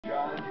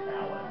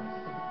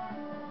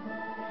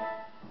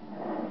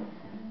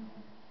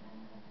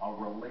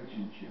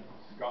relationship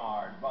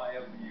scarred by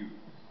abuse.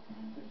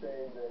 You're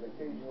saying that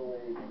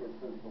occasionally he gets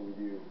physical with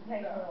you.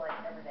 Occasionally, like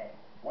every day.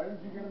 Why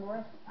didn't you get him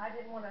arrested? I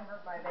didn't want to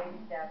hurt my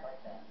baby's dad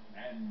like that.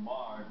 And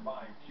marred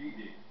by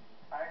cheating.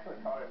 I actually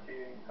caught her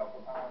cheating a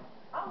couple times.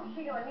 Oh,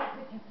 she on you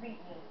because you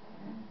beat me.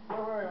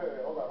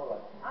 Wait, hold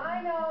on.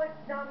 I know,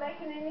 it's not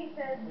making any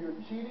sense. You're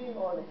cheating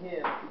on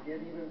him to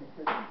get even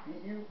because he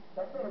beat you?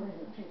 That's not a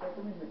reason to cheat, that's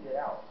a reason to get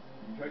out.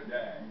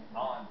 Today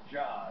on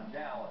Judge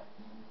Alex,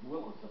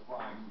 will a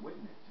surprise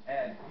witness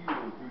add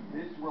fuel to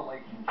this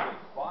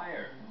relationship's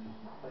fire?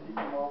 So she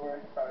came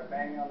over, started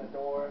banging on the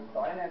door.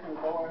 So I didn't answer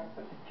the door,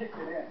 so she kicked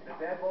it in. The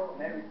deadbolt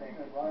and everything.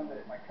 It runs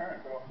at my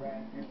current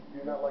girlfriend. You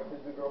not like his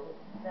new girlfriend?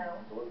 No.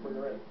 So let's bring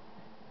her in.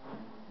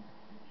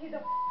 She's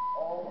a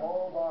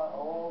Hold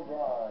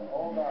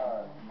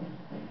on.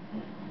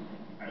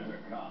 As a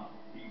cop,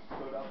 he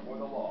stood up for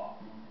the law.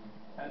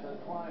 As a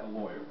trial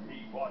lawyer,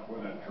 he fought for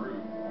the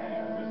truth.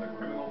 And as a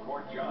criminal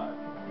court judge,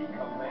 he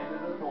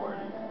commanded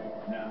authority.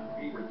 Now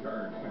he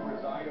returns to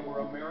preside over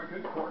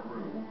America's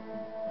courtroom.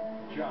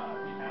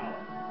 Judge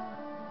Alex.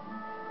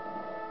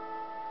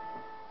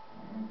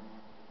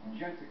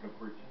 Jessica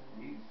Pritchett,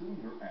 he sued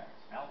her ex,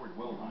 Albert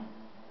Willhite,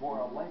 for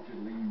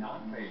allegedly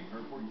not paying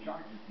her for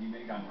charges he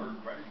made on her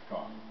credit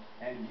card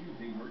and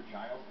using her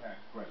child tax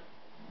credit.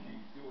 She's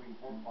suing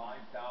for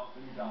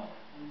 $5,000.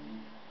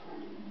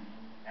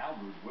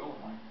 Albert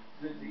Willhite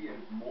says he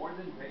has more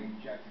than paid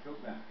Jessica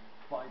back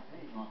by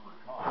paying off her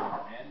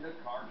car and the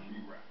car she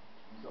wrecked,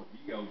 so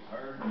he owes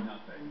her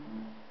nothing.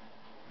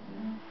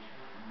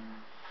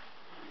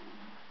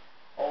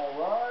 All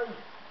rise.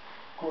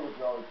 Court is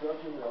now in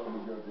session. The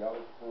Honorable Judge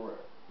Alex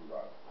Perez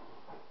presiding.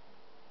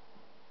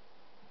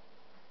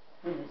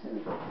 Please be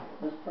seated.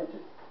 Ms.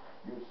 Pritchett,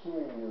 you're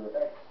suing your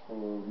ex for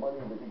money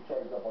that he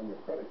charged up on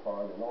your credit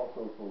card and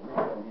also for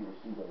refund he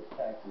received on his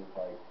taxes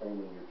by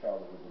claiming your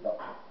child as a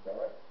deduction. Is that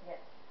right?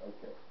 Yes.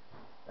 Okay.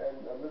 And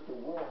Mr.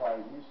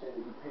 Willhite, you say that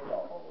you paid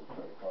off all those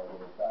credit cards,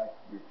 and in fact,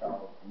 your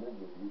child lived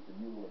with you, so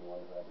you were the one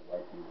who had the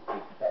right to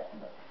take the tax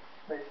deduction.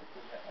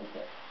 Basically, yeah.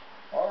 Okay.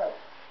 All right.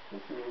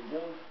 Let's see what it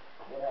goes.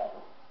 What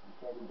happened? You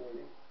started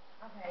dating?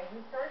 Okay, we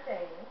started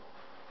dating,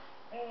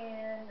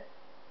 and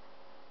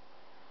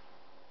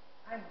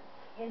I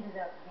ended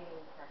up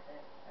getting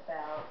pregnant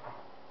about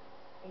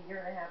a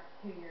year and a half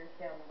to 2 years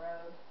down the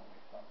road.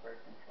 She's on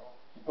birth control.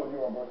 She told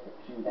you on birth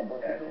control? She was on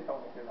birth Yeah, control? she told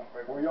me she was on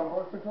birth control. Were you on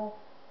birth control?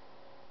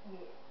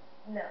 Yeah.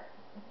 No.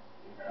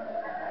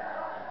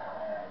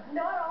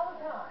 Not all the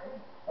time.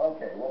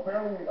 Okay, well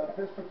apparently at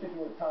this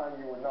particular time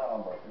you were not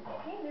on birth control.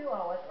 He knew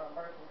I wasn't on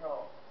birth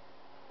control.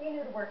 He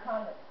knew to wear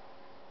condoms.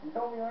 You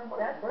told me you were on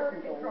That's birth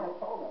birth control. You control. just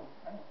told him.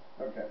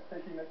 Okay. So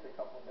she missed a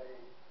couple of days.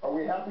 Are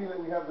we happy that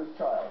we have this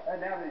child? And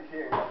now that he's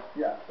here,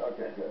 Yes,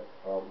 okay, good.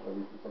 Well, at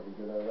least there's something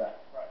good out of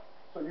that. Right.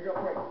 So you got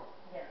pregnant?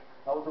 Yes.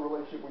 How was the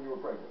relationship when you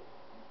were pregnant?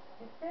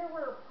 There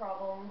were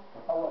problems.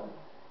 How was it?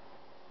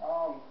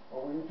 Or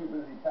were you too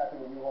busy packing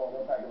the U-Haul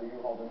and unpacking the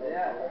U-Haul to notice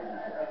the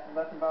relationship?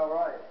 that's about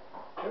right.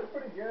 It was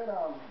pretty good.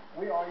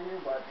 We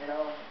argued, but you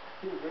know,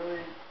 she was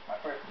really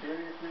my first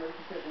serious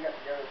relationship. We got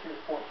together. She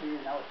was 14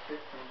 and I was 15,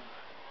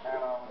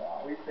 and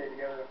we stayed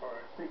together for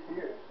 6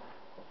 years.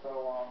 So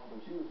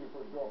she was your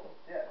first girlfriend?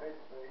 Yeah,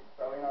 basically.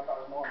 So you know, I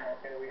thought it was normal.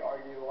 Okay, we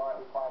argued a lot,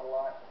 we fought a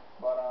lot,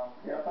 but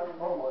yeah, I thought it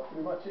was normal. That's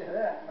pretty much it.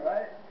 Yeah,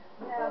 right.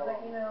 Yeah, but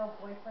you know,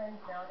 boyfriends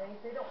nowadays,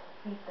 they don't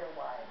keep their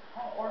wives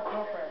or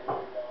girlfriends.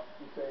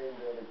 You're saying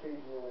that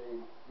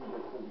occasionally he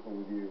gets physical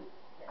with you,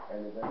 yes,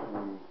 and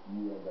eventually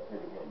you end up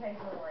hitting him.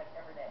 Occasionally, like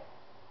every day.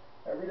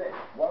 Every day?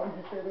 Why would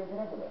you stay there and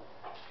put up with that?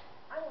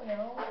 I don't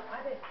know.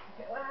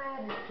 When I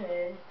had this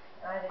kid,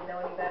 I didn't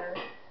know any better.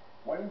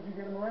 Why didn't you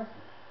get him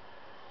arrested?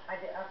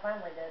 I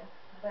finally did,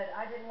 but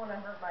I didn't want to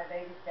hurt my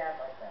baby's dad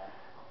like that.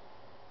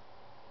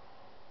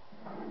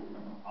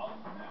 Up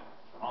next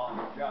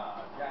on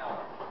Judge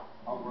Alex,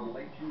 a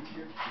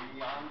relationship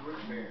beyond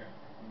repair.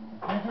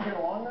 You two get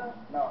along now?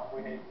 No,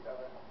 we hate each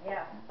other.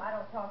 Yeah, I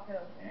don't talk to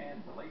him. And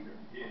later,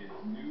 his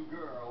new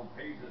girl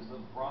pays a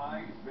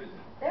surprise visit.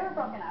 They were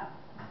broken up.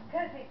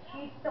 Because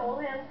she stole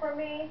him from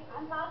me.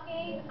 I'm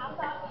talking.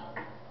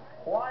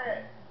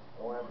 Quiet!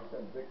 I want to have to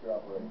send Victor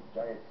out for a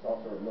giant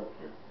saucer of milk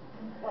here.